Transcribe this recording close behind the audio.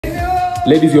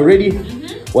Ladies, you're ready?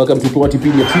 Welcome to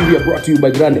Plotipedia Trivia, brought to you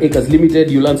by Grand Acres Limited.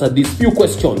 You'll answer these few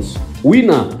questions.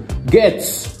 Winner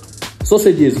gets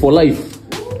sausages for life.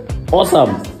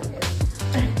 Awesome.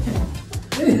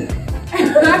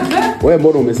 Wewe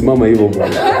mbona umesimama hivyo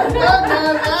bwana?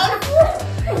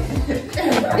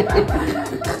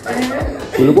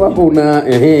 Ulikuwa hapo una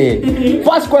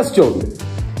First question.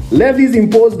 Levies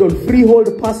imposed on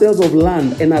freehold parcels of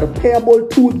land and are payable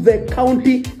to the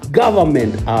county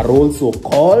government are also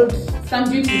called stamp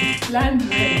duty. Land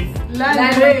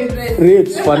rates.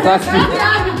 Rates.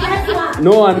 Fantastic.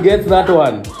 No one gets that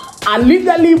one. A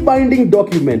legally binding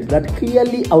document that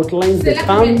clearly outlines the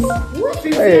terms.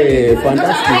 Hey,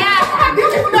 fantastic.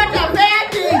 This is not a fair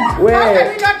thing.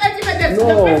 Where?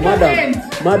 No,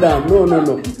 madam,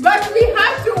 no. But we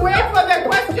have to wait for the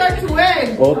question to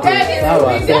end. Okay, Then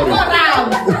it will be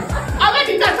round.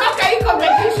 Nitatoka hii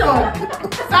competition.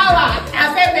 Sawa,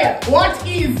 aseme what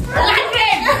is land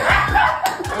rate?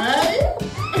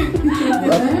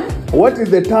 What is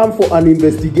the term for an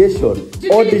investigation?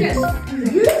 Audit.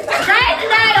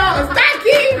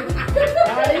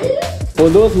 For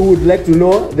those who would like to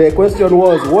know, the question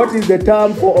was, what is the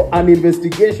term for an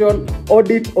investigation,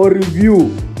 audit, or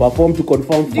review performed to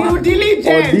confirm facts or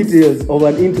details of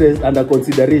an interest under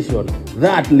consideration?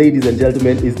 That, ladies and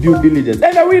gentlemen, is due diligence.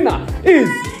 And the winner is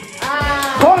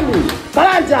Connie.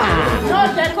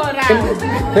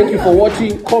 Thank you for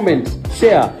watching. Comment,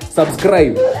 share,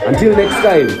 subscribe. Until next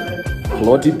time,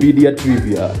 Plotipedia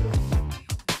Trivia.